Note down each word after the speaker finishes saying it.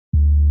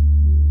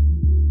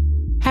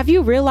Have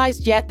you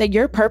realized yet that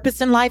your purpose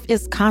in life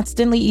is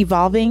constantly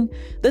evolving?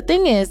 The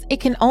thing is,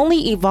 it can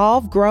only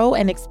evolve, grow,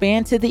 and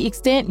expand to the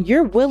extent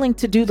you're willing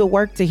to do the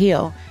work to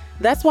heal.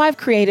 That's why I've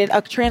created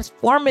a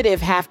transformative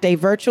half-day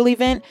virtual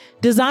event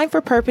designed for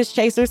purpose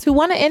chasers who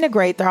want to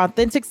integrate their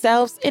authentic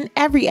selves in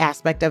every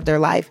aspect of their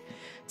life.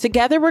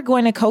 Together, we're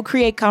going to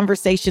co-create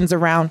conversations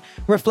around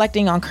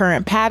reflecting on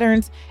current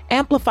patterns,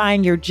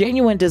 amplifying your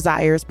genuine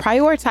desires,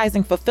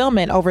 prioritizing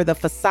fulfillment over the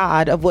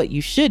facade of what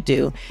you should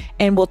do,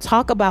 and we'll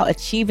talk about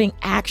achieving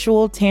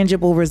actual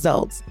tangible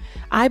results.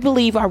 I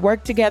believe our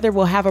work together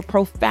will have a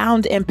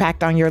profound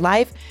impact on your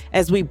life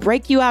as we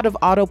break you out of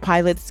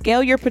autopilot,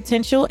 scale your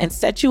potential, and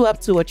set you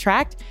up to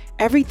attract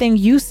everything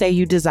you say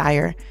you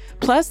desire.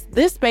 Plus,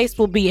 this space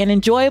will be an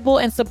enjoyable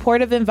and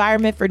supportive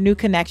environment for new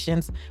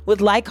connections with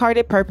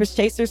like-hearted purpose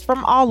chasers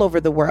from all over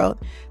the world.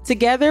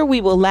 Together,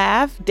 we will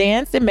laugh,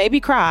 dance, and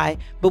maybe cry,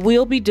 but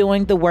we'll be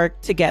doing the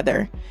work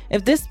together.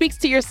 If this speaks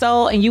to your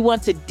soul and you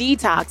want to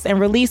detox and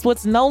release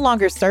what's no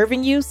longer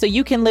serving you so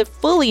you can live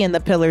fully in the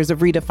pillars of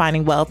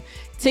redefining wealth,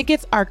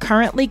 tickets are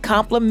currently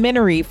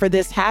complimentary for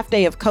this half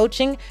day of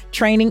coaching,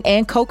 training,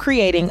 and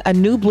co-creating a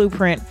new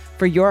blueprint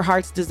for your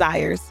heart's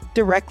desires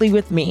directly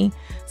with me.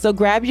 So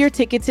grab your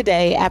ticket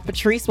today at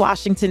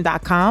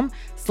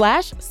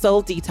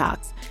patricewashington.com/soul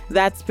detox.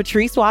 That's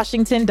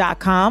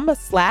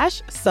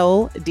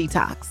patricewashington.com/soul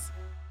detox.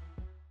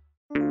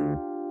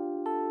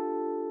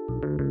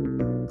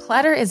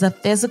 Clutter is a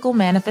physical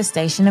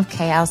manifestation of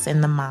chaos in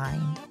the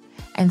mind.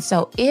 And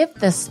so if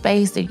the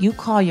space that you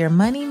call your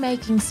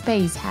money-making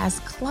space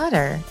has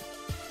clutter,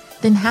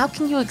 then how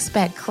can you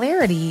expect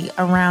clarity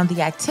around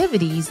the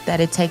activities that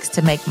it takes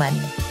to make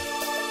money?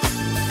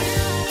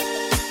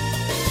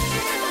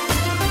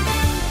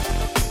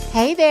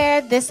 Hey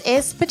there, this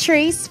is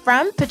Patrice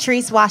from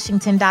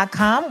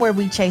patricewashington.com, where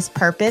we chase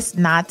purpose,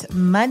 not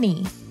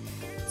money.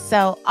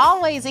 So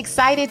always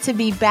excited to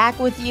be back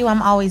with you.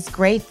 I'm always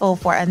grateful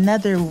for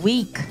another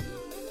week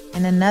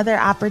and another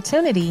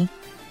opportunity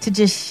to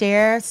just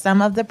share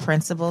some of the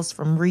principles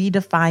from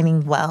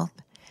redefining wealth.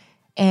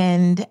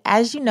 And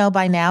as you know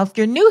by now, if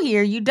you're new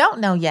here, you don't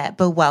know yet,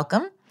 but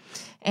welcome.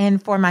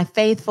 And for my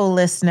faithful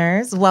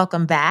listeners,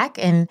 welcome back.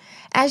 And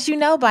as you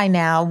know by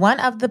now, one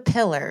of the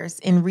pillars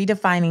in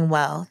redefining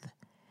wealth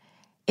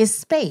is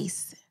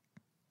space.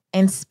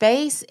 And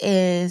space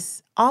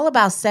is all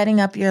about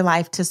setting up your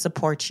life to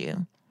support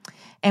you.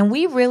 And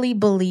we really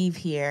believe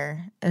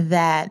here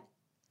that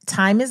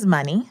time is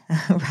money,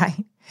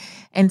 right?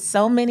 And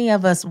so many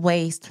of us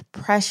waste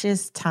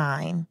precious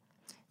time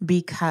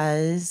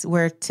because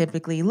we're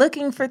typically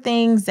looking for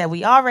things that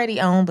we already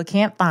own but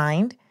can't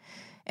find.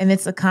 And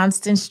it's a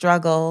constant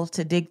struggle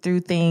to dig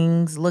through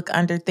things, look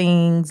under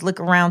things,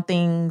 look around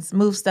things,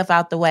 move stuff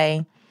out the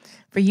way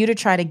for you to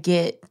try to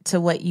get to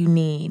what you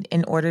need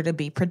in order to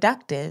be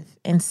productive.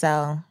 And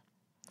so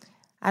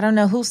I don't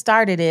know who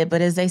started it,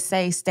 but as they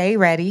say, stay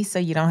ready so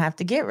you don't have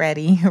to get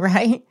ready,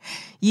 right?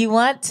 You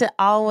want to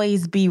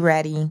always be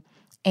ready.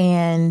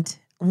 And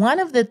one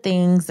of the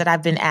things that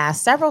I've been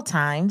asked several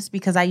times,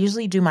 because I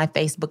usually do my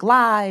Facebook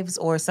Lives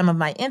or some of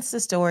my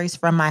Insta stories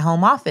from my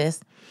home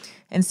office,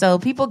 and so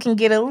people can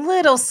get a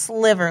little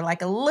sliver,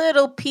 like a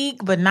little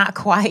peek, but not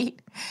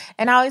quite.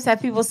 And I always have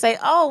people say,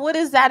 oh, what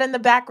is that in the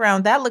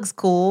background? That looks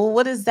cool.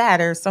 What is that?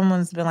 Or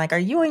someone's been like, are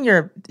you in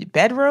your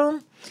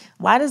bedroom?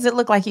 Why does it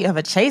look like you have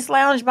a Chase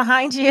lounge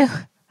behind you?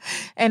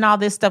 And all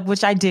this stuff,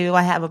 which I do.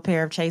 I have a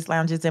pair of Chase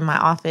lounges in my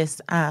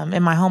office,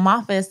 in my home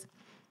office.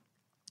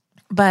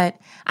 But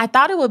I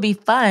thought it would be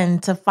fun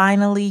to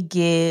finally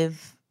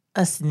give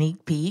a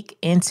sneak peek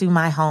into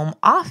my home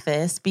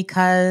office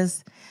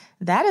because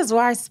that is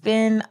where I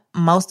spend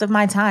most of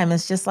my time.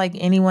 It's just like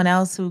anyone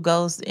else who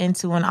goes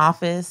into an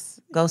office,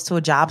 goes to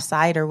a job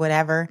site or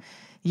whatever.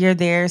 You're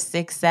there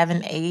 6,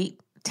 7, 8,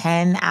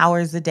 10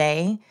 hours a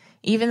day.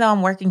 Even though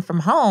I'm working from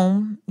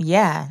home,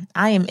 yeah,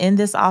 I am in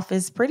this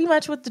office pretty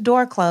much with the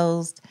door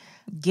closed,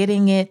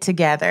 getting it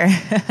together,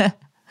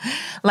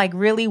 like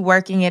really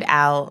working it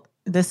out.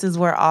 This is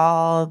where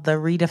all the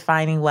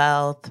redefining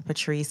wealth,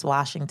 Patrice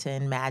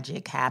Washington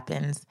magic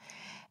happens.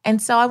 And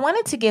so I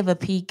wanted to give a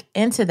peek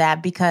into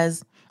that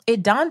because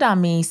it dawned on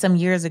me some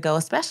years ago,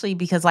 especially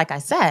because, like I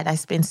said, I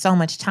spend so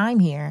much time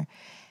here.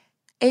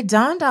 It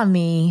dawned on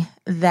me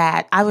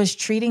that I was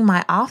treating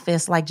my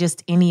office like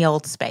just any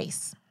old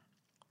space.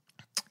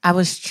 I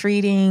was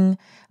treating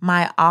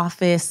my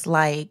office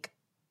like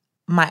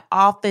my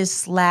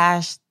office /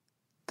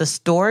 the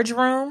storage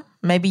room.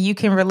 Maybe you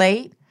can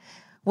relate.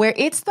 Where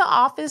it's the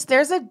office,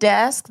 there's a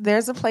desk,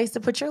 there's a place to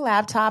put your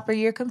laptop or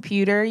your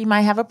computer. You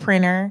might have a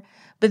printer.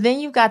 But then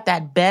you've got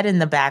that bed in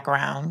the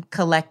background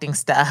collecting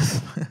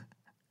stuff.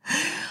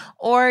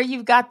 Or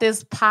you've got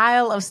this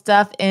pile of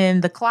stuff in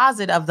the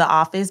closet of the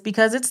office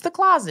because it's the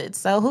closet.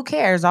 So who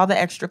cares? All the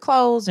extra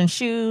clothes and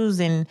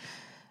shoes and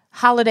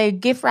holiday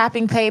gift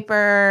wrapping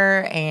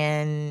paper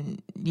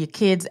and your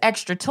kids'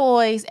 extra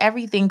toys,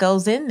 everything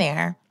goes in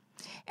there.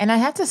 And I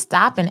had to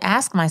stop and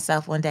ask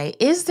myself one day,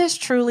 is this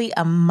truly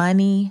a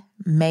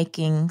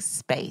money-making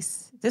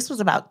space? This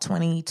was about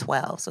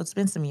 2012, so it's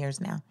been some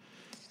years now.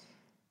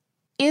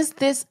 is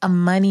this a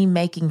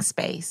money-making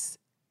space?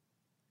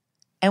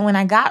 And when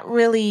I got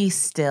really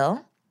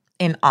still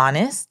and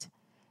honest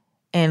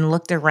and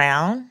looked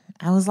around,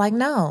 I was like,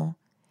 no,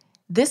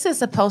 this is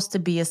supposed to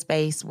be a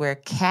space where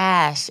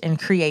cash and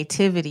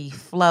creativity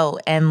flow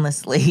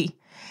endlessly.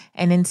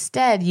 And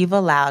instead, you've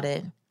allowed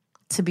it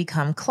to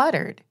become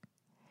cluttered.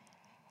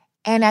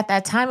 And at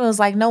that time, it was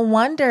like, no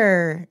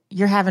wonder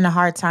you're having a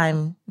hard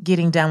time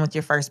getting done with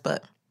your first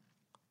book.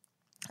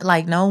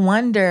 Like, no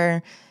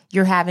wonder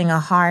you're having a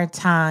hard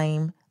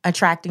time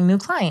attracting new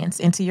clients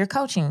into your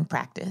coaching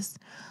practice.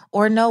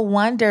 Or no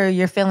wonder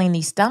you're feeling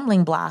these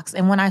stumbling blocks.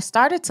 And when I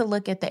started to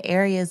look at the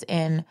areas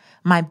in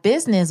my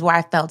business where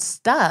I felt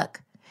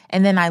stuck,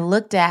 and then I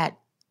looked at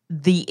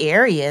the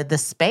area, the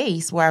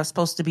space where I was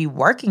supposed to be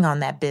working on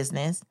that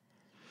business,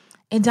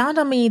 it dawned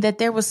on me that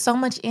there was so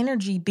much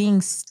energy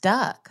being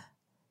stuck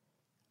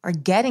or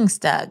getting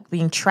stuck,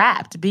 being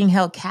trapped, being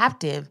held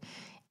captive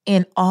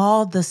in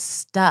all the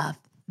stuff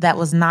that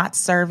was not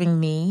serving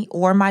me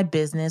or my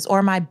business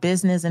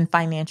and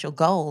financial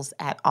goals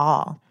at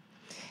all.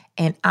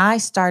 And I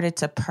started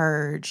to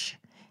purge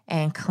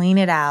and clean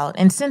it out.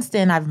 And since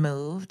then, I've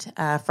moved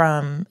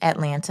from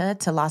Atlanta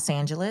to Los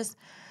Angeles.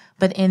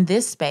 But in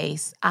this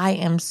space, I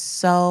am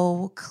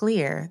so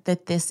clear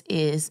that this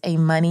is a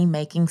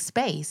money-making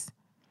space.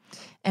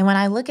 And when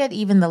I look at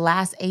even the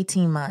last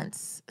 18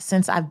 months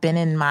since I've been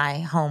in my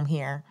home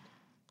here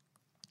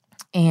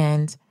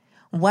and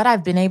what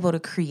I've been able to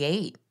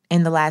create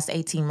in the last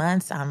 18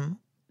 months, I'm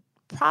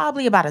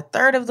probably about a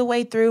third of the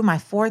way through my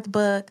fourth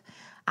book.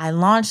 I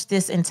launched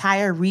this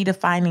entire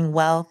Redefining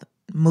Wealth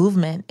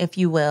movement, if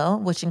you will,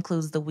 which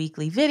includes the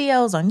weekly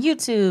videos on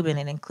YouTube, and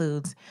it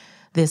includes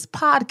this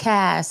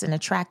podcast and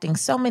attracting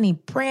so many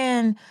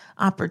brand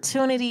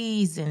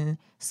opportunities and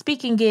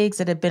speaking gigs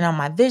that have been on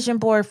my vision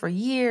board for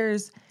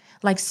years.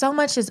 Like, so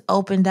much has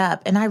opened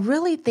up. And I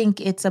really think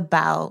it's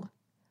about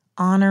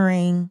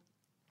honoring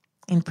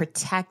and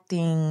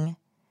protecting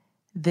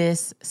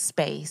this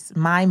space,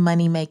 my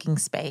money-making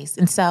space.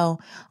 And so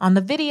on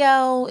the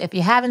video, if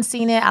you haven't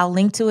seen it, I'll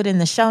link to it in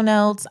the show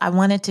notes. I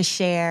wanted to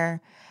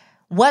share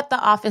what the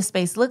office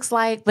space looks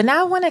like, but now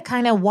I want to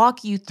kind of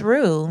walk you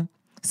through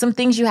some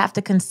things you have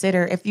to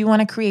consider if you want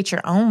to create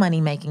your own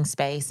money-making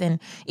space. And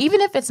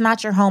even if it's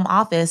not your home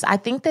office, I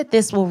think that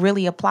this will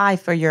really apply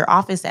for your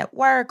office at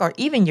work or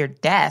even your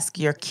desk,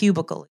 your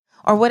cubicle,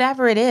 or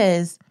whatever it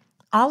is.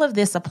 All of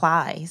this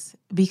applies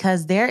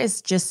because there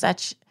is just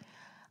such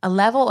a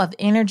level of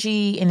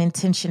energy and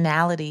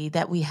intentionality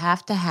that we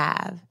have to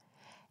have.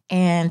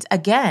 And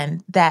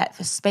again, that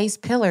space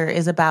pillar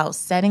is about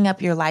setting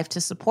up your life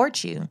to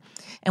support you.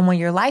 And when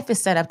your life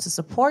is set up to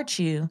support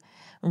you,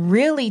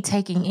 really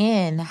taking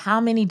in how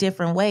many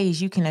different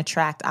ways you can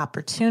attract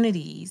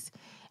opportunities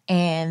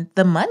and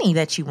the money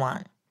that you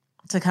want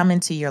to come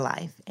into your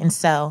life. And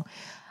so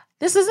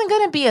this isn't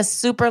going to be a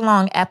super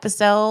long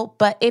episode,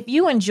 but if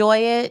you enjoy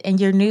it and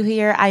you're new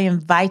here, I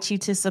invite you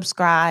to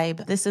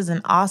subscribe. This is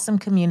an awesome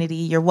community.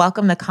 You're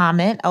welcome to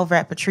comment over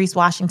at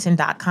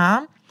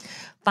patricewashington.com.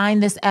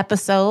 Find this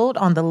episode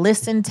on the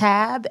Listen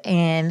tab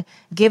and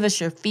give us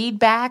your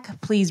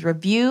feedback. Please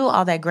review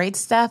all that great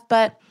stuff.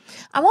 But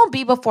I won't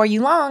be before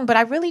you long, but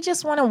I really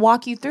just want to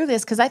walk you through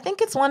this because I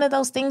think it's one of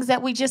those things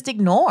that we just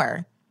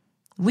ignore.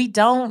 We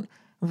don't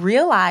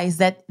realize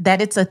that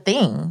it's a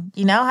thing.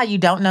 You know how you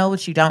don't know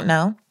what you don't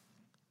know?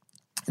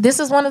 This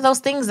is one of those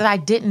things that I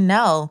didn't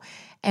know.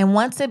 And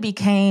once it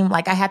became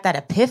like I had that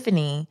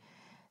epiphany,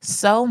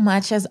 so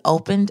much has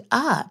opened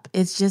up.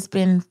 It's just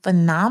been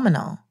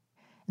phenomenal.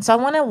 And so I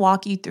want to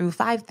walk you through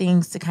 5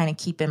 things to kind of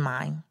keep in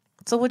mind.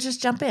 So we'll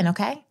just jump in,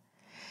 okay?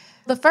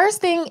 The first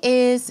thing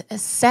is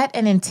set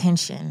an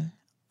intention.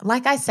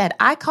 Like I said,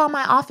 I call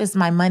my office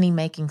my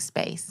money-making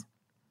space.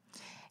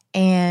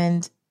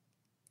 And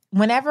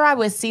whenever I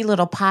would see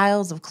little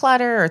piles of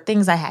clutter or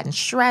things I hadn't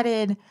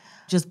shredded,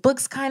 just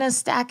books kind of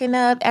stacking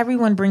up,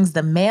 everyone brings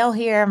the mail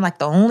here. I'm like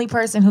the only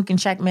person who can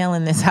check mail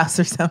in this house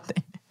or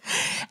something.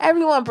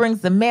 Everyone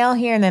brings the mail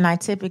here, and then I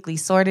typically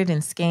sort it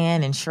and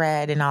scan and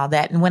shred and all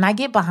that. And when I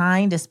get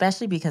behind,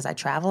 especially because I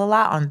travel a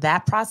lot on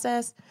that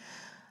process,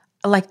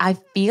 like I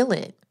feel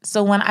it.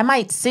 So when I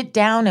might sit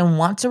down and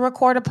want to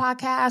record a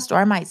podcast, or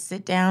I might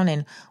sit down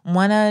and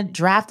want to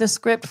draft a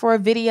script for a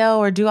video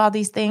or do all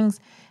these things,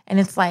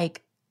 and it's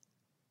like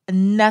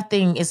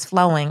nothing is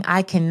flowing.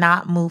 I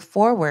cannot move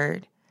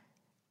forward.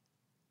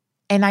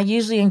 And I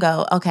usually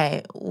go,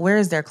 okay, where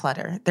is there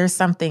clutter? There's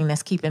something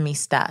that's keeping me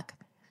stuck.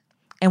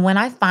 And when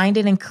I find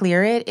it and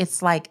clear it,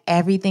 it's like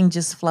everything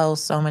just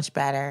flows so much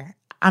better.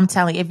 I'm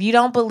telling you, if you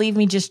don't believe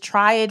me, just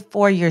try it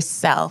for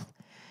yourself.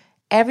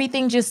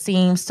 Everything just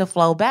seems to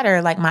flow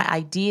better. Like my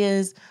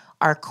ideas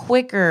are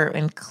quicker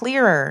and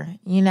clearer,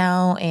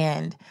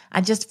 and I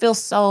just feel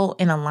so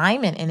in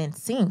alignment and in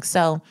sync.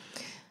 So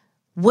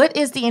what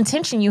is the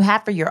intention you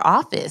have for your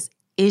office?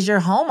 Is your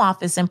home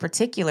office in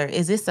particular,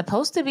 is it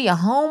supposed to be a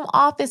home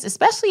office,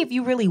 especially if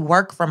you really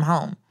work from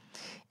home?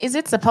 Is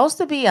it supposed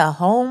to be a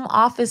home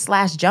office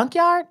 /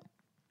 junkyard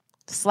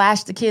 /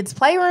 the kids'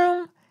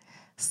 playroom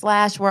 /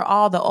 where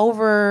all the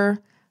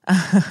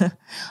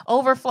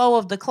overflow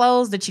of the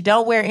clothes that you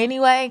don't wear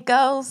anyway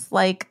goes?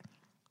 Like,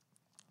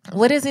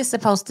 what is it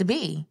supposed to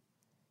be?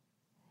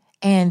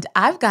 And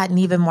I've gotten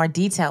even more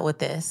detailed with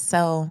this.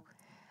 So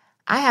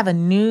I have a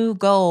new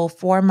goal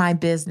for my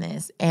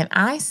business, and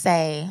I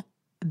say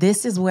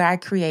this is where I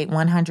create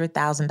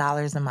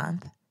 $100,000 a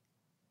month.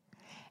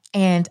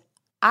 And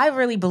I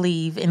really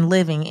believe in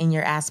living in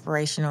your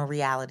aspirational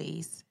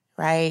realities,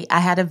 right? I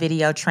had a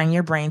video, Train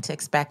Your Brain to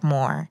Expect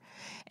More.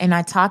 And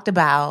I talked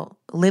about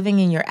living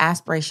in your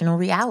aspirational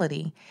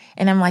reality.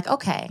 And I'm like,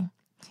 okay,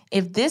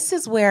 if this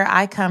is where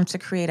I come to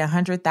create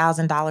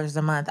 $100,000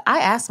 a month, I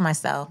ask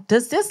myself,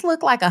 does this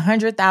look like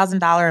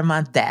 $100,000 a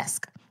month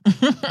desk?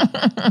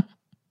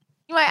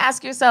 You might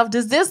ask yourself,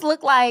 does this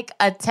look like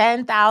a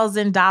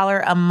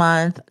 $10,000 a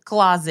month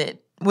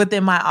closet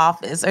within my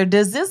office? Or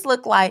does this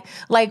look like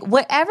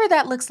whatever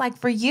that looks like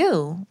for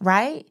you,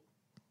 right?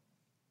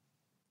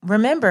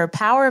 Remember,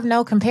 power of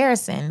no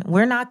comparison.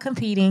 We're not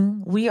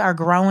competing. We are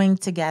growing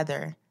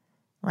together,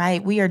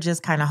 right? We are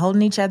just kind of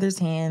holding each other's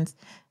hands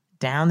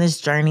down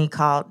this journey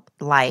called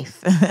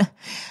life,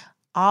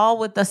 all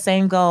with the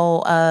same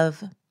goal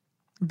of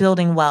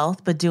building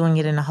wealth, but doing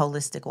it in a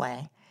holistic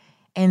way.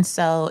 And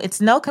so it's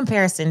no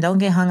comparison. Don't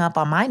get hung up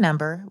on my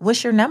number.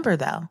 What's your number,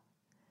 though?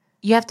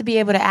 You have to be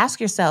able to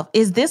ask yourself,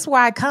 is this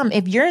where I come?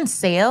 If you're in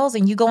sales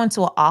and you go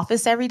into an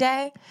office every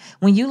day,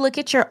 when you look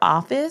at your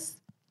office,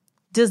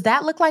 does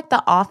that look like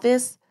the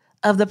office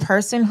of the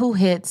person who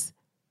hits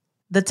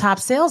the top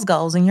sales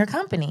goals in your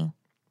company?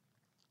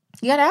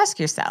 You got to ask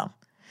yourself.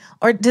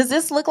 Or does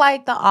this look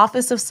like the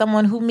office of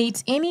someone who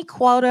meets any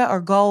quota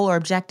or goal or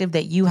objective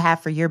that you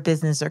have for your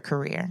business or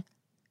career?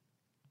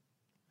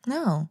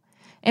 No.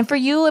 And for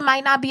you, it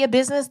might not be a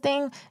business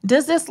thing.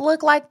 Does this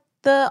look like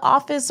the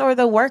office or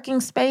the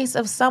working space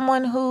of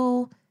someone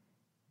who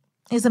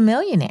is a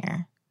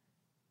millionaire?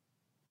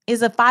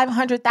 Is a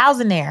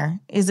 500,000-aire?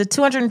 Is a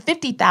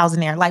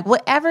 250,000-aire? Like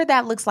whatever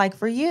that looks like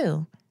for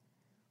you.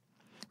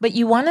 But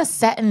you want to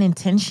set an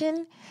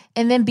intention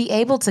and then be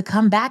able to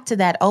come back to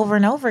that over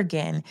and over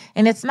again.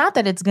 And it's not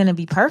that it's going to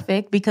be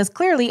perfect, because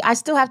clearly I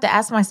still have to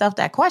ask myself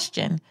that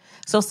question.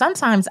 So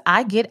sometimes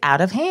I get out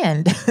of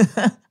hand.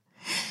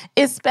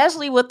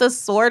 Especially with the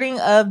sorting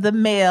of the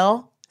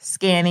mail,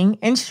 scanning,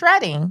 and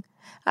shredding.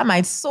 I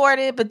might sort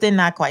it, but then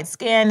not quite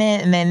scan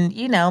it. And then,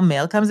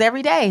 mail comes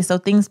every day. So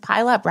things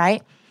pile up,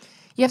 right?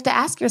 You have to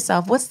ask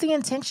yourself, what's the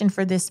intention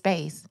for this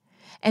space?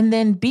 And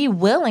then be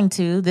willing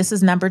to, this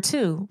is number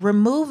 2,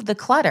 remove the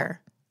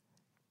clutter.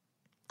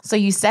 So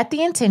you set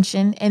the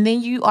intention, and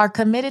then you are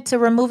committed to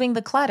removing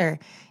the clutter.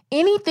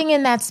 Anything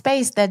in that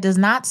space that does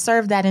not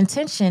serve that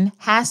intention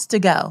has to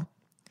go.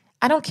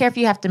 I don't care if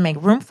you have to make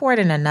room for it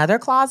in another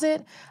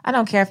closet. I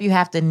don't care if you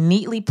have to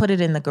neatly put it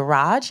in the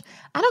garage.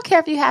 I don't care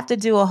if you have to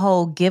do a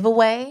whole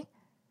giveaway,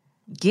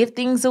 give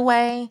things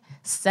away,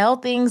 sell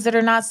things that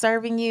are not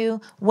serving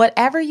you.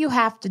 Whatever you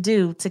have to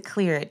do to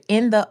clear it.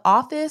 In the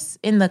office,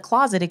 in the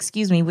closet,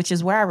 which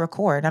is where I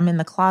record. I'm in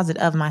the closet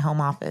of my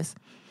home office.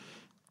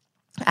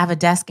 I have a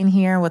desk in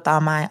here with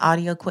all my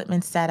audio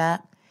equipment set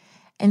up.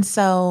 And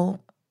so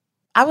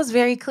I was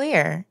very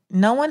clear.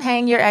 No one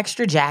hang your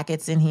extra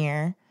jackets in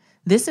here.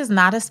 This is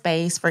not a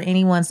space for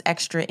anyone's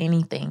extra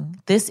anything.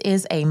 This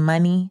is a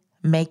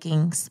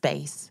money-making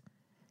space.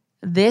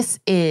 This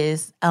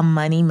is a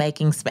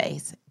money-making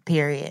space,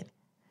 period.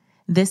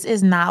 This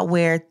is not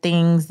where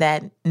things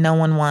that no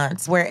one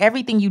wants, where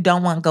everything you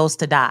don't want goes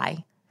to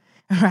die,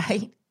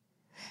 right?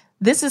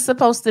 This is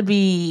supposed to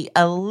be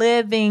a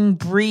living,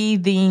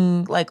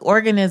 breathing,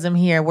 organism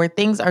here where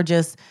things are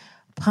just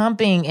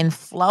pumping and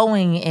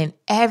flowing and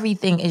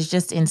everything is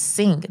just in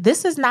sync.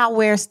 This is not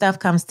where stuff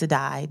comes to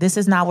die. This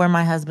is not where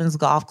my husband's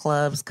golf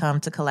clubs come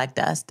to collect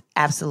dust.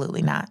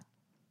 Absolutely not.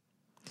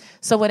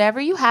 So whatever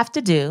you have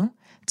to do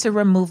to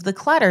remove the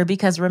clutter,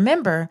 because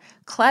remember,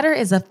 clutter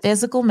is a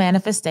physical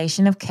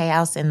manifestation of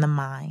chaos in the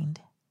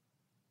mind.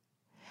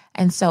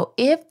 And so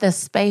if the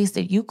space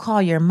that you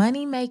call your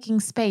money-making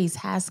space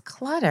has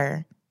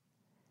clutter,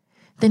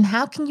 then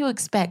how can you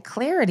expect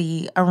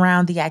clarity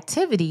around the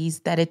activities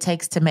that it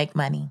takes to make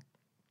money?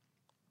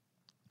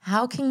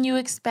 How can you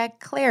expect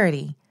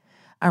clarity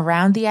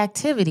around the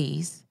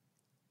activities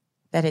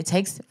that it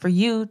takes for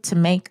you to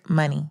make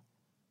money?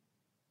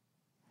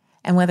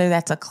 And whether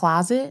that's a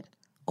closet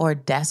or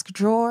desk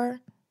drawer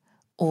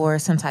or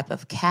some type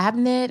of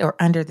cabinet or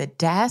under the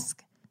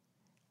desk,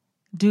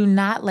 do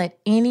not let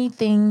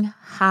anything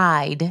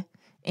hide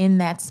in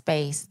that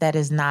space that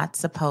is not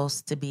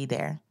supposed to be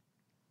there.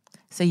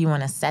 So you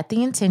want to set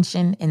the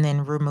intention and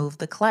then remove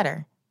the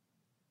clutter.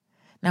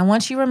 Now,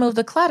 once you remove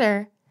the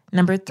clutter,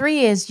 number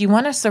 3 is you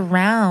want to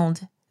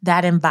surround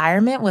that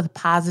environment with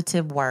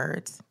positive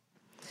words.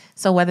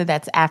 So whether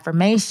that's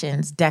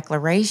affirmations,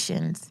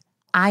 declarations,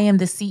 I am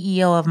the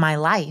CEO of my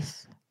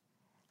life.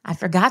 I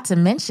forgot to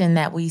mention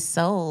that we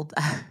sold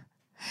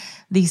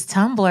these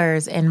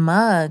tumblers and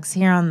mugs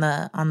here on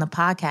the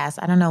podcast.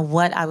 I don't know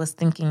what I was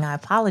thinking. I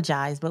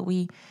apologize, but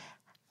we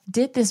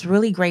did this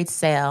really great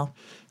sale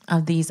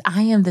of these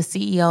I am the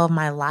CEO of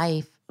my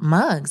life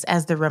mugs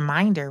as the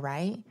reminder,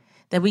 right?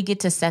 that we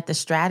get to set the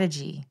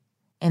strategy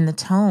and the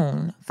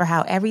tone for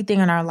how everything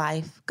in our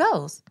life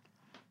goes.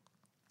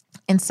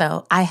 And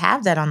so I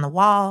have that on the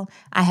wall.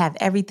 I have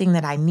everything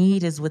that I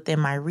need is within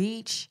my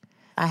reach.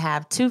 I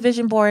have 2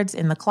 vision boards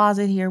in the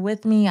closet here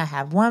with me. I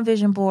have 1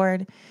 vision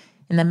board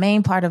in the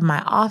main part of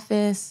my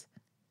office.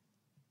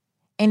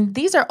 And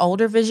these are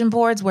older vision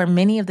boards where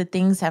many of the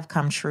things have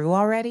come true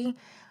already.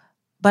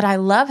 But I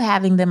love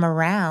having them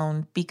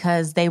around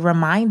because they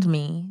remind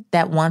me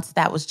that once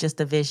that was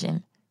just a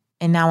vision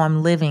and now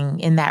I'm living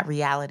in that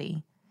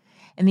reality.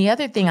 And the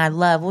other thing I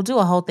love, we'll do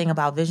a whole thing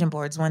about vision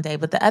boards one day,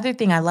 but the other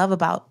thing I love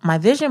about my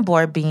vision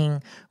board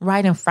being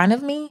right in front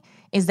of me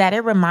is that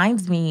it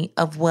reminds me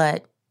of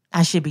what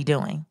I should be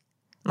doing.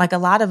 Like a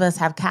lot of us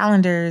have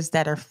calendars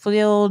that are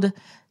filled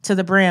to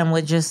the brim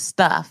with just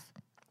stuff.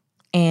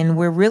 And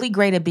we're really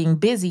great at being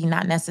busy,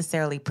 not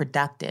necessarily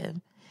productive.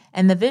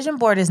 And the vision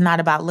board is not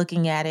about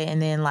looking at it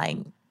and then like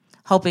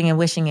hoping and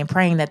wishing and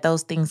praying that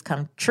those things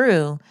come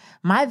true.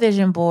 My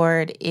vision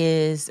board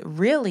is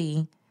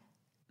really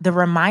the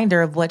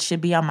reminder of what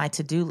should be on my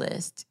to-do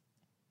list.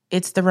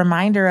 It's the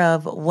reminder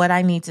of what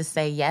I need to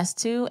say yes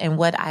to and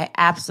what I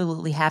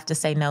absolutely have to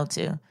say no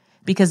to,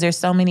 because there's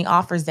so many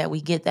offers that we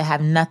get that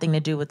have nothing to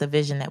do with the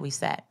vision that we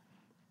set.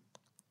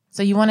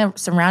 So you want to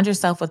surround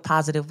yourself with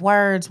positive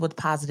words, with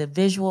positive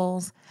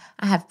visuals.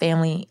 I have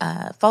family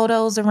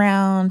photos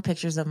around,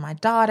 pictures of my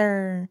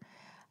daughter.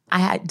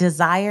 I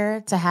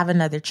desire to have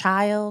another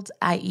child.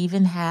 I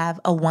even have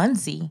a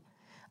onesie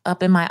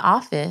up in my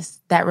office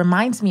that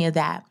reminds me of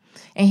that.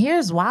 And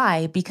here's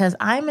why, because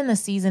I'm in the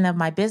season of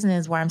my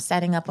business where I'm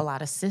setting up a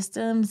lot of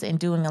systems and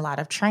doing a lot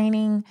of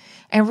training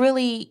and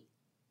really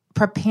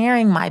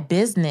preparing my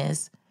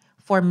business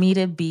for me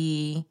to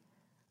be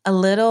a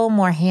little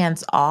more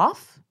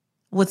hands-off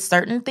with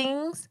certain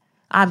things.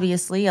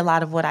 Obviously, a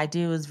lot of what I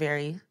do is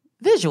very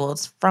visual.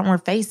 It's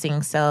frontward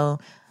facing. So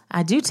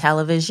I do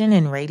television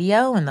and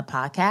radio and the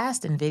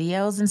podcast and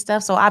videos and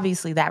stuff. So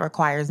obviously that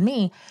requires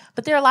me.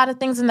 But there are a lot of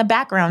things in the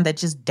background that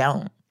just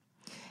don't.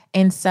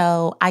 And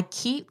so I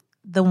keep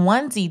the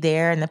onesie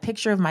there and the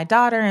picture of my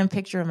daughter and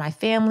picture of my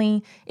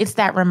family. It's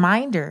that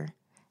reminder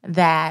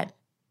that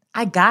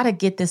I got to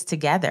get this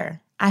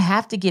together. I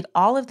have to get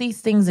all of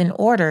these things in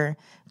order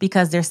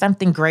because there's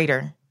something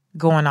greater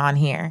going on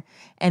here.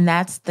 And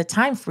that's the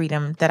time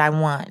freedom that I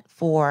want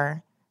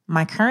for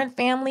my current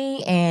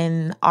family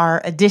and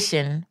our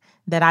addition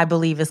that I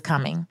believe is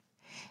coming.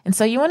 And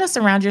so you want to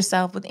surround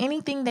yourself with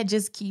anything that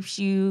just keeps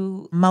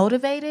you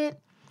motivated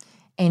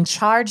and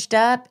charged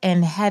up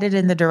and headed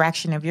in the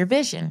direction of your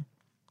vision.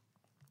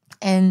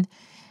 And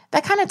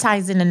that kind of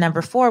ties into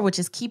number 4, which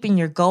is keeping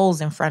your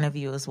goals in front of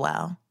you as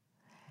well.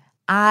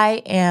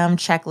 I am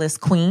checklist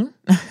queen.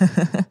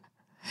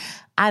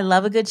 I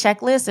love a good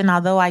checklist. And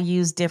although I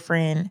use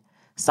different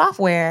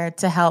software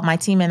to help my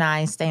team and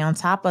I stay on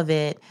top of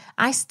it,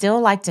 I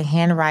still like to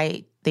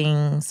handwrite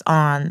things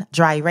on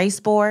dry erase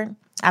board.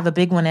 I have a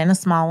big one and a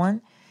small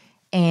one,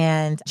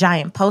 and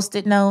giant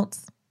Post-it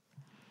notes.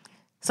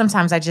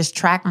 Sometimes I just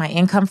track my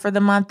income for the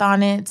month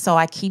on it. So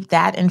I keep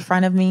that in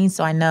front of me.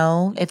 So I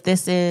know if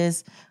this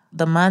is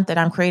the month that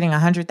I'm creating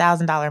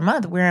 $100,000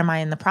 month, where am I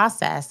in the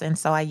process? And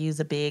so I use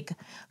a big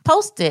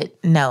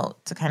Post-it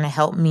note to kind of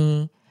help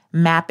me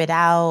map it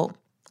out.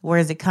 Where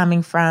is it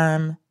coming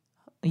from?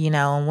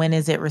 When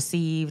is it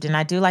received? And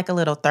I do like a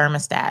little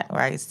thermostat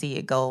where I see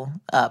it go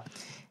up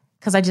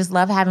because I just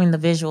love having the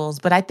visuals.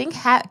 But I think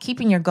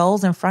keeping your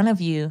goals in front of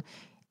you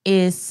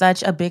is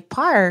such a big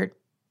part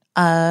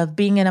of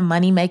being in a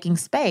money-making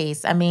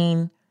space. I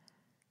mean,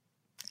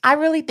 I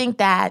really think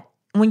that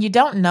when you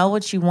don't know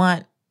what you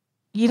want,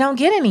 you don't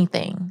get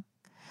anything.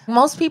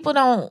 Most people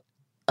don't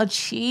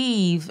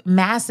achieve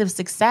massive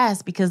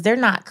success because they're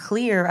not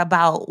clear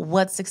about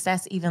what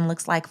success even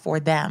looks like for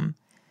them.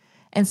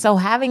 And so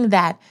having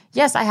that,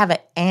 yes, I have an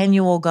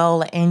annual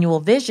goal, an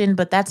annual vision,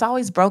 but that's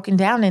always broken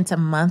down into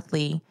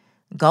monthly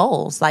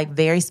goals, like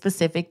very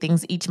specific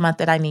things each month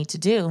that I need to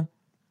do.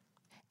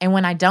 And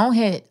when I don't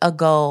hit a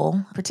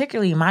goal,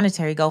 particularly a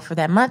monetary goal for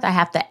that month, I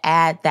have to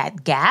add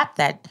that gap,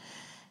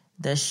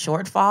 the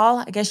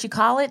shortfall, I guess you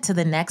call it, to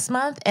the next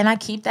month. And I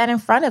keep that in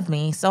front of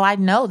me. So I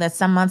know that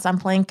some months I'm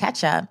playing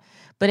catch up,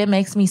 but it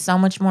makes me so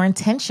much more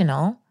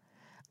intentional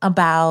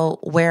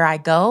about where I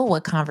go,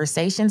 what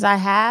conversations I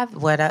have,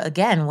 what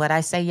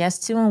I say yes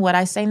to and what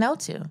I say no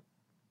to.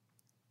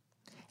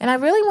 And I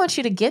really want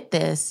you to get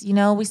this.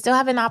 We still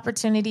have an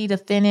opportunity to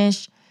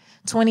finish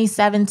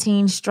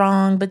 2017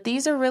 strong, but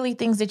these are really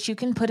things that you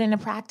can put into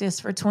practice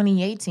for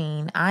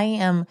 2018. I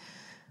am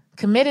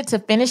committed to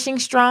finishing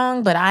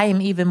strong, but I am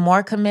even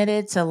more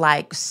committed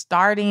to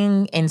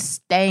starting and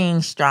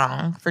staying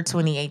strong for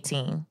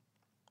 2018.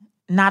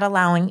 Not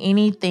allowing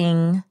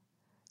anything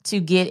to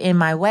get in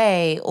my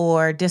way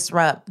or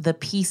disrupt the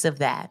peace of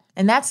that.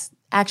 And that's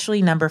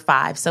actually number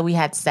 5. So we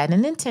had set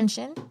an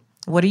intention.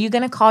 What are you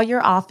going to call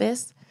your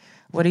office?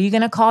 What are you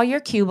going to call your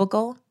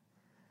cubicle?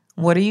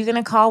 What are you going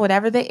to call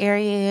whatever the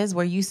area is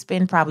where you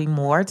spend probably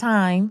more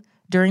time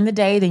during the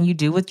day than you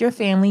do with your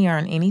family or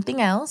on anything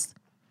else?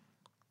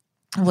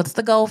 What's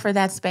the goal for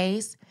that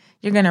space?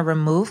 You're going to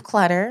remove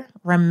clutter,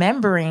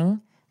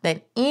 remembering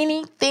that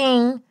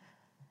anything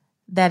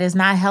that is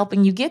not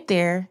helping you get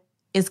there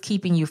is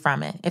keeping you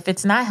from it. If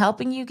it's not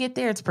helping you get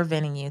there, it's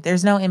preventing you.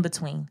 There's no in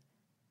between.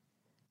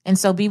 And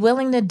so be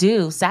willing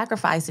to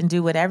sacrifice and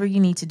do whatever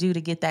you need to do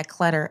to get that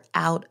clutter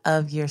out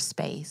of your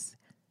space.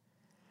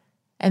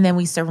 And then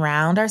we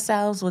surround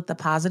ourselves with the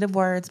positive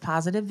words,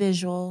 positive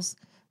visuals,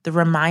 the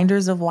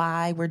reminders of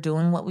why we're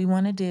doing what we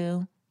want to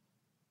do.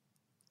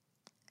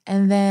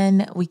 And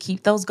then we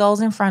keep those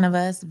goals in front of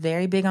us,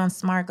 very big on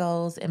SMART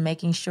goals and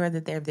making sure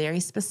that they're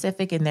very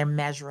specific and they're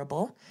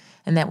measurable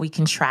and that we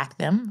can track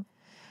them.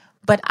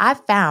 But I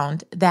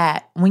found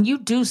that when you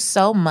do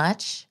so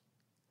much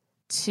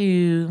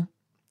to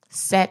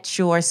set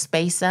your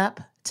space up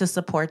to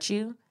support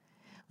you,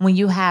 when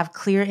you have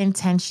clear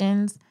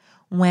intentions,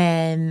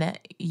 when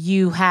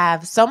you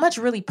have so much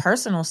really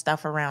personal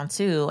stuff around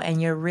too,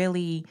 and you're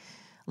really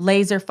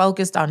laser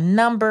focused on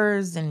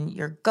numbers and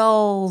your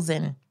goals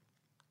and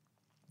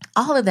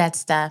all of that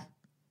stuff,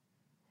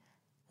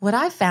 what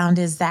I found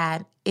is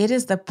that it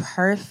is the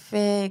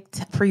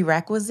perfect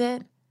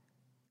prerequisite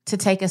to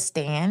take a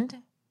stand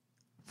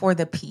for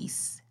the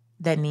peace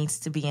that needs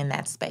to be in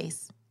that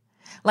space.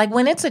 Like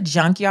when it's a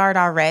junkyard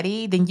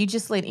already, then you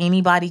just let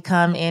anybody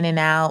come in and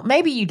out.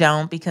 Maybe you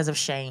don't because of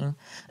shame.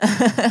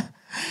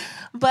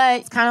 But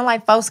it's kind of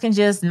like folks can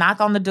just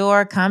knock on the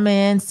door, come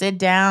in, sit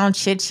down,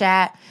 chit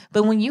chat.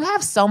 But when you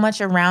have so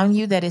much around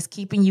you that is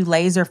keeping you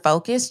laser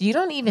focused, you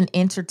don't even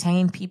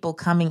entertain people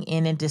coming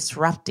in and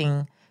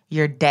disrupting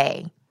your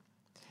day,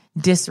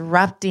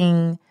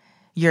 disrupting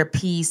your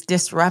peace,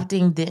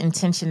 disrupting the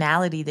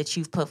intentionality that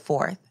you've put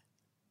forth.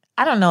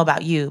 I don't know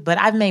about you, but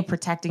I've made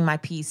protecting my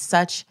peace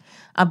such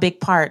a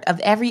big part of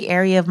every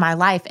area of my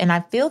life. And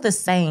I feel the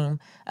same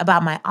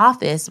about my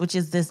office, which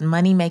is this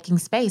money-making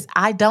space.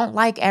 I don't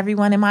like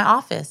everyone in my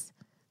office.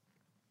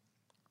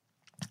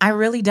 I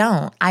really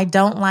don't. I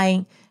don't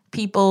like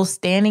people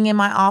standing in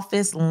my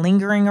office,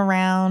 lingering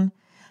around,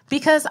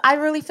 because I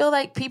really feel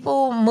like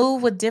people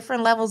move with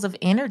different levels of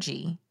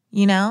energy,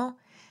 you know?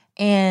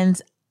 And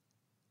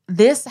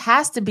this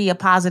has to be a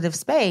positive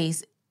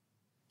space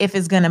if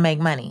it's going to make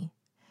money.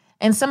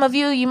 And some of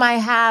you might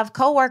have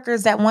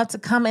coworkers that want to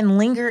come and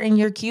linger in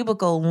your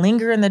cubicle,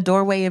 linger in the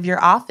doorway of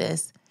your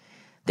office.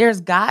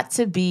 There's got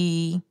to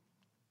be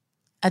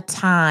a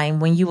time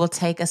when you will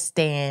take a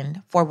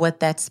stand for what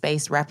that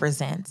space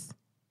represents.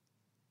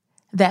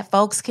 That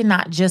folks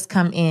cannot just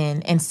come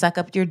in and suck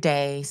up your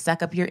day,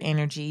 suck up your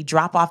energy,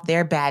 drop off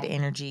their bad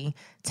energy,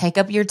 take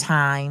up your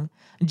time,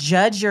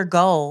 judge your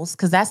goals,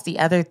 because that's the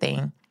other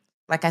thing.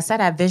 Like I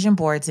said, I have vision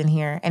boards in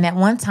here. And at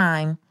one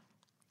time,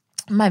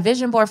 my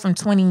vision board from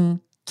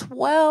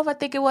 2012, I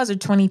think it was, or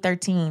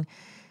 2013,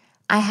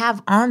 I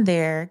have on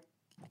there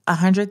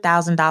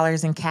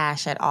 $100,000 in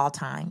cash at all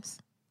times.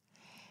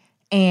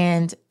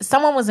 And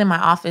someone was in my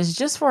office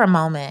just for a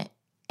moment,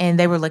 and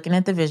they were looking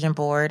at the vision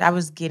board. I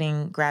was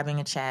grabbing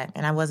a check,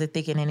 and I wasn't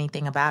thinking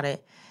anything about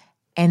it.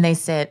 And they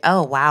said,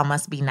 "Oh, wow,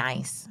 must be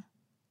nice."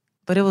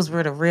 But it was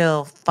with a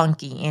real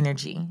funky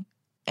energy.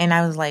 And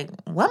I was like,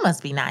 what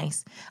must be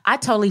nice? I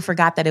totally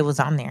forgot that it was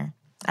on there.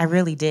 I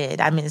really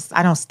did. I mean,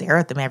 I don't stare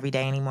at them every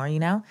day anymore, you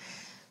know?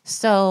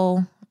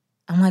 So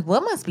I'm like,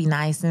 what must be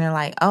nice? And they're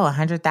like, oh,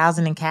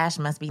 100,000 in cash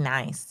must be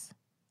nice.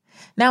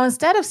 Now,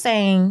 instead of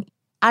saying,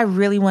 I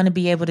really want to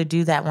be able to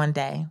do that one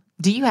day,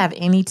 do you have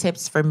any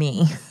tips for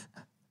me?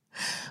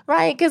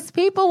 Right? Because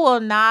people will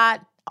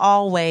not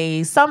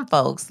always, some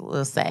folks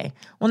will say,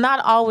 will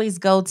not always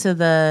go to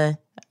the,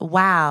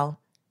 wow,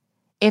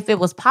 if it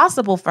was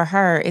possible for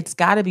her, it's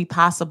got to be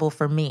possible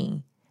for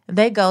me.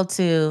 They go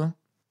to,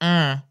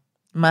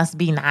 must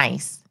be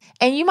nice.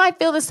 And you might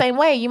feel the same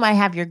way. You might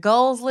have your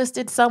goals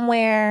listed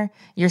somewhere,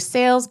 your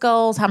sales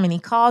goals, how many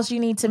calls you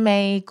need to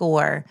make,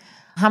 or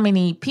how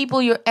many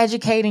people you're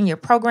educating, your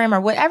program,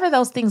 or whatever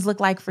those things look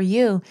like for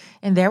you.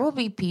 And there will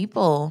be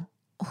people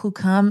who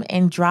come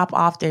and drop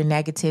off their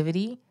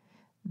negativity,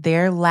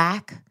 their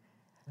lack,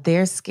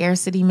 their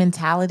scarcity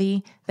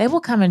mentality. They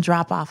will come and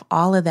drop off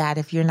all of that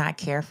if you're not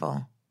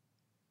careful.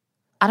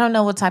 I don't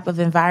know what type of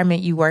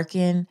environment you work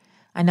in.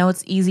 I know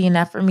it's easy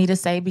enough for me to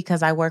say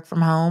because I work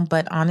from home,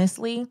 but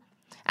honestly,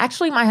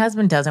 actually, my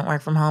husband doesn't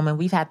work from home, and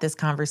we've had this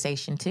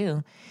conversation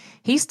too.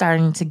 He's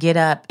starting to get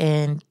up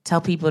and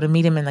tell people to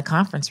meet him in the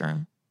conference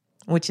room,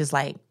 which is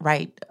like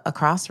right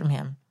across from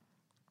him.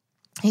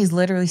 He's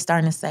literally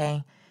starting to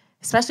say,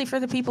 especially for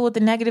the people with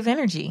the negative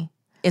energy,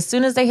 as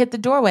soon as they hit the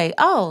doorway,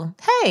 oh,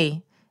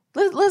 hey,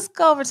 let's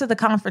go over to the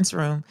conference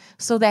room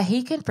so that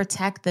he can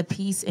protect the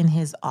peace in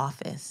his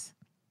office.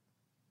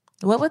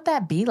 What would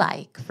that be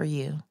like for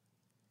you?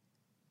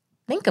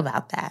 Think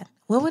about that.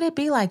 What would it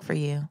be like for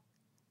you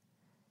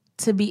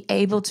to be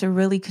able to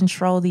really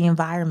control the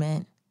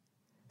environment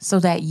so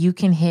that you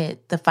can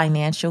hit the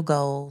financial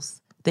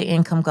goals, the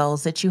income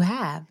goals that you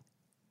have?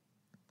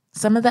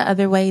 Some of the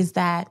other ways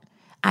that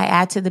I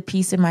add to the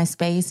peace in my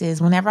space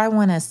is whenever I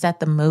want to set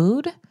the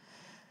mood,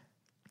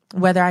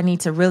 whether I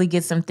need to really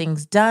get some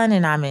things done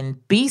and I'm in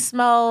beast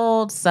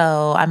mode,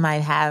 so I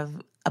might have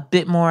a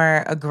bit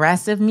more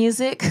aggressive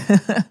music.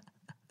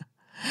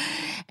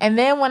 And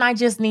then when I've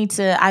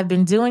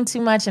been doing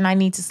too much and I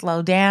need to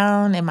slow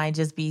down, it might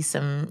just be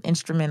some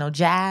instrumental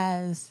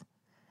jazz.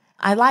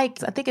 I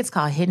think it's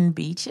called Hidden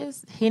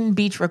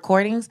Beach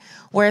recordings,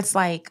 where it's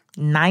like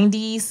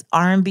 90s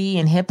R&B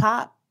and hip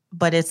hop,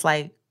 but it's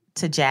like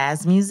to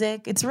jazz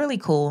music. It's really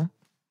cool.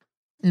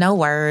 No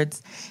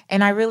words.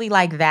 And I really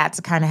like that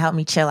to kind of help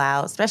me chill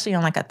out, especially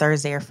on like a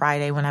Thursday or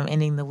Friday when I'm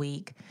ending the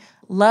week.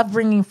 Love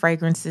bringing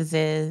fragrances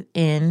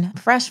in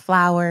fresh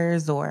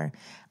flowers, or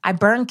I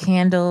burn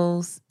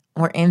candles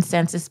or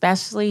incense,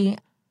 especially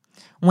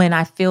when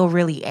I feel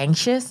really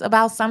anxious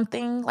about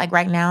something. Like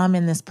right now I'm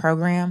in this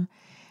program,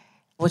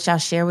 which I'll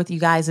share with you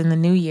guys in the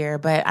new year,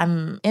 but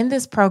I'm in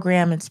this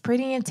program. It's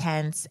pretty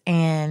intense,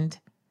 and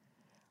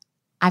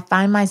I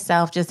find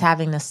myself just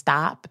having to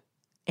stop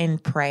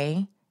and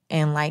pray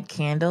and light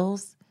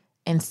candles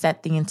and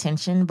set the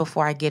intention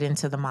before I get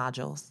into the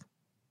modules.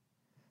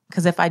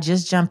 Because if I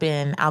just jump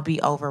in, I'll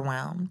be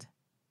overwhelmed.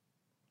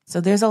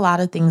 So there's a lot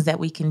of things that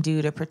we can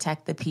do to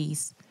protect the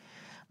peace.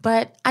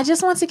 But I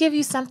just want to give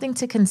you something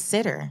to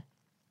consider.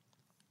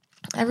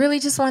 I really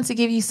just want to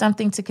give you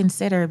something to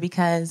consider,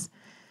 because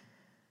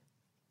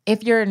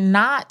if you're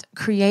not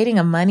creating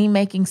a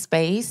money-making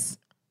space,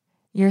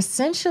 you're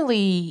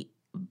essentially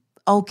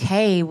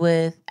okay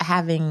with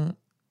having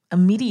a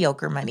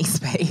mediocre money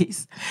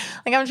space.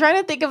 Like, I'm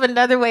trying to think of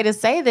another way to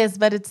say this,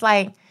 but it's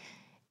like,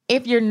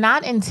 if you're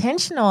not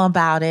intentional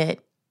about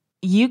it,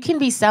 you can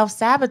be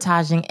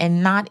self-sabotaging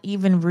and not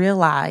even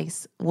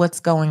realize what's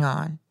going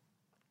on.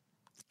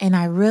 And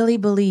I really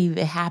believe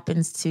it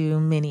happens to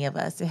many of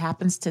us. It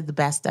happens to the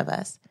best of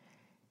us.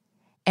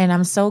 And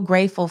I'm so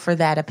grateful for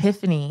that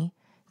epiphany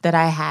that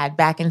I had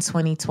back in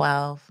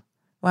 2012,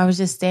 where I was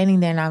just standing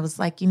there and I was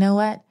like, you know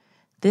what?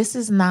 This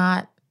is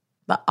not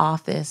the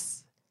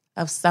office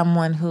of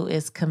someone who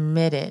is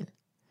committed.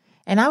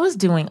 And I was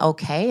doing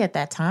okay at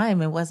that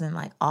time. It wasn't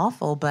like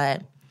awful,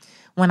 but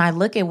when I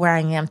look at where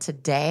I am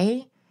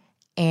today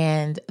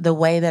and the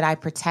way that I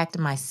protect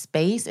my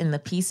space and the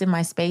peace in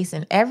my space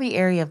in every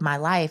area of my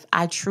life,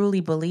 I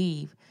truly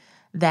believe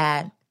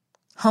that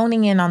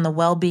honing in on the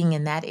well-being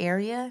in that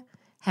area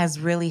has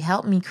really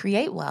helped me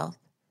create wealth.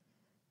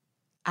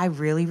 I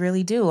really,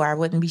 really do, or I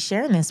wouldn't be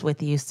sharing this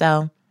with you.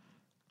 So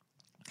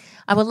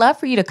I would love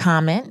for you to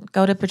comment.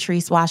 Go to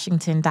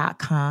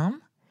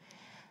patricewashington.com.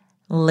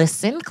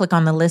 Listen, click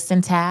on the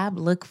listen tab,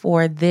 look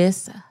for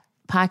this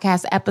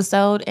podcast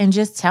episode, and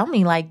just tell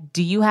me, like,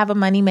 do you have a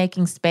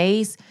money-making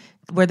space?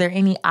 Were there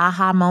any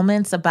aha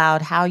moments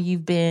about how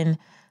you've been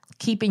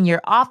keeping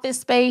your office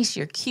space,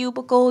 your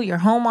cubicle, your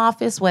home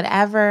office,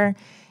 whatever?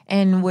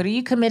 And what are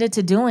you committed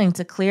to doing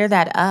to clear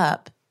that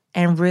up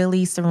and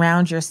really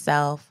surround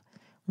yourself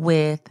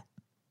with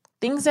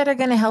things that are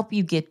going to help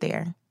you get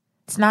there?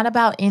 It's not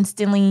about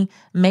instantly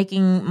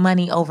making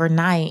money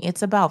overnight.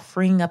 It's about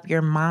freeing up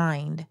your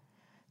mind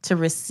to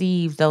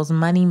receive those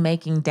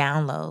money-making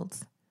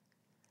downloads.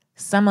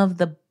 Some of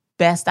the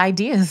best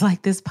ideas,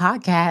 like this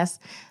podcast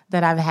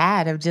that I've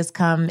had, have just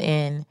come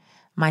in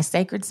my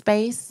sacred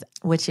space,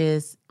 which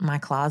is my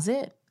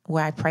closet,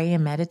 where I pray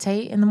and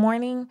meditate in the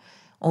morning,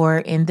 or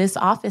in this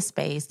office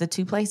space, the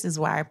two places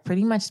where I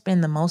pretty much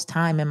spend the most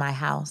time in my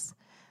house.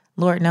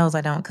 Lord knows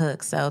I don't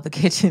cook, so the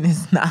kitchen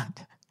is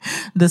not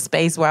the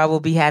space where I will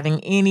be having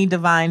any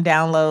divine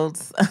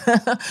downloads.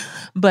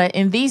 But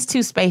in these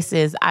two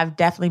spaces, I've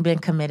definitely been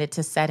committed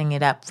to setting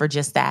it up for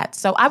just that.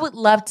 So I would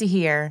love to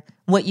hear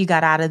what you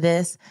got out of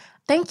this.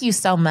 Thank you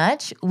so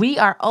much. We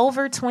are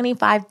over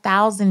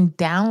 25,000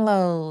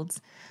 downloads.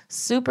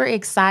 Super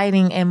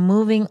exciting and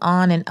moving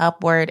on and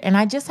upward. And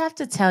I just have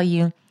to tell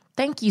you,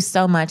 thank you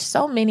so much.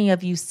 So many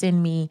of you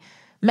send me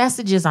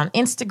messages on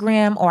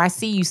Instagram, or I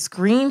see you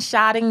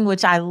screenshotting,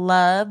 which I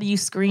love. You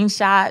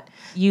screenshot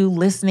you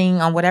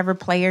listening on whatever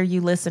player you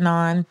listen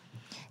on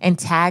and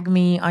tag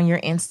me on your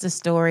Insta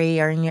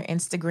story or in your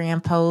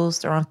Instagram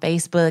post or on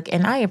Facebook.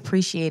 And I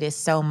appreciate it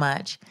so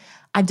much.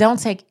 I don't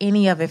take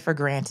any of it for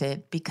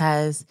granted,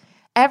 because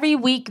every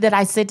week that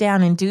I sit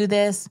down and do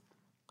this,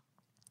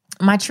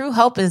 my true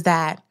hope is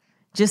that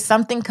just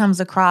something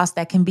comes across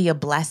that can be a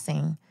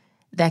blessing,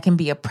 that can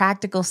be a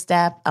practical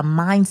step, a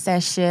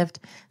mindset shift,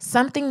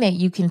 something that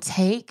you can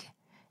take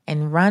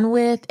and run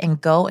with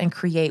and go and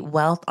create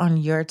wealth on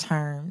your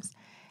terms.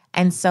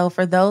 And so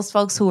for those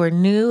folks who are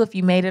new, if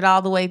you made it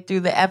all the way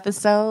through the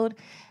episode,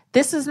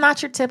 this is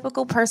not your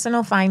typical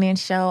personal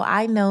finance show.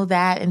 I know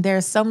that, and there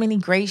are so many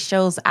great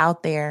shows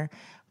out there.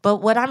 But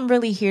what I'm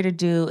really here to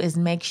do is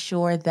make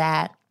sure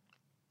that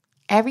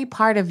every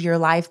part of your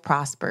life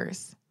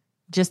prospers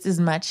just as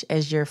much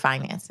as your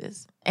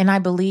finances. And I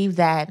believe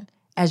that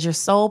as your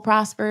soul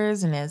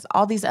prospers and as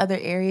all these other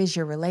areas,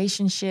 your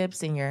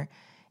relationships and your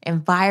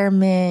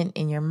environment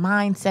and your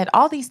mindset,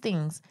 all these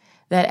things,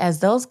 that as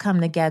those come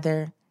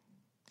together,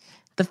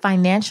 the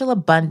financial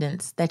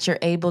abundance that you're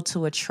able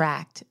to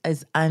attract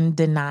is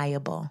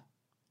undeniable.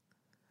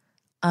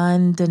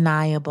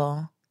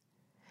 Undeniable.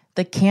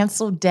 The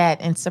canceled debt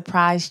and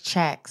surprise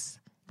checks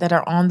that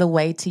are on the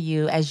way to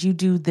you as you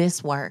do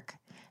this work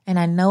And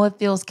I know it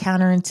feels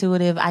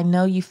counterintuitive. I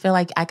know you feel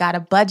like I got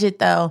a budget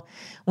though,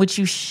 which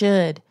you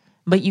should,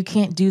 but you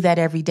can't do that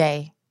every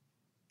day.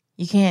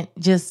 You can't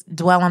just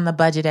dwell on the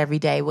budget every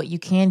day. What you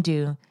can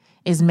do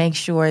is make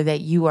sure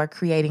that you are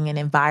creating an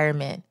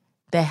environment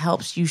that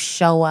helps you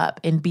show up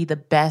and be the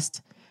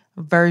best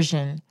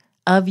version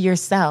of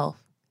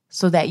yourself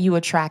so that you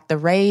attract the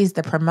raise,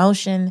 the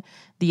promotion,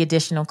 the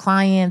additional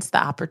clients,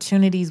 the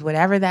opportunities,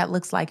 whatever that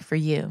looks like for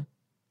you.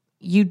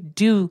 You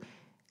do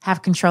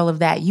have control of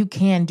that. You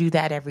can do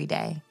that every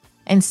day.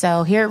 And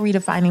so here at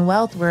Redefining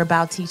Wealth, we're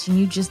about teaching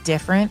you just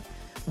different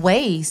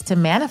ways to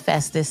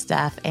manifest this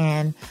stuff.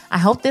 And I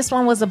hope this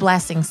one was a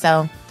blessing.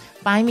 So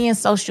find me in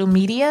social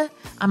media.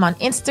 I'm on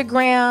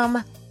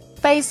Instagram,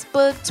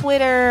 Facebook,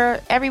 Twitter,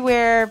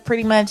 everywhere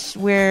pretty much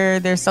where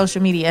there's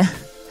social media.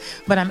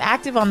 But I'm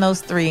active on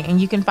those three.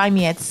 And you can find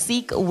me at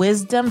Seek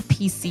Wisdom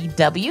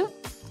PCW.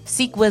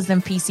 Seek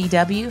Wisdom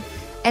PCW.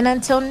 And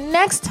until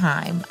next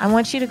time, I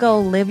want you to go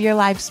live your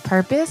life's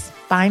purpose,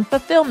 find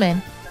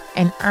fulfillment,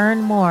 and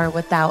earn more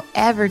without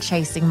ever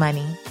chasing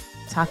money.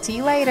 Talk to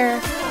you later.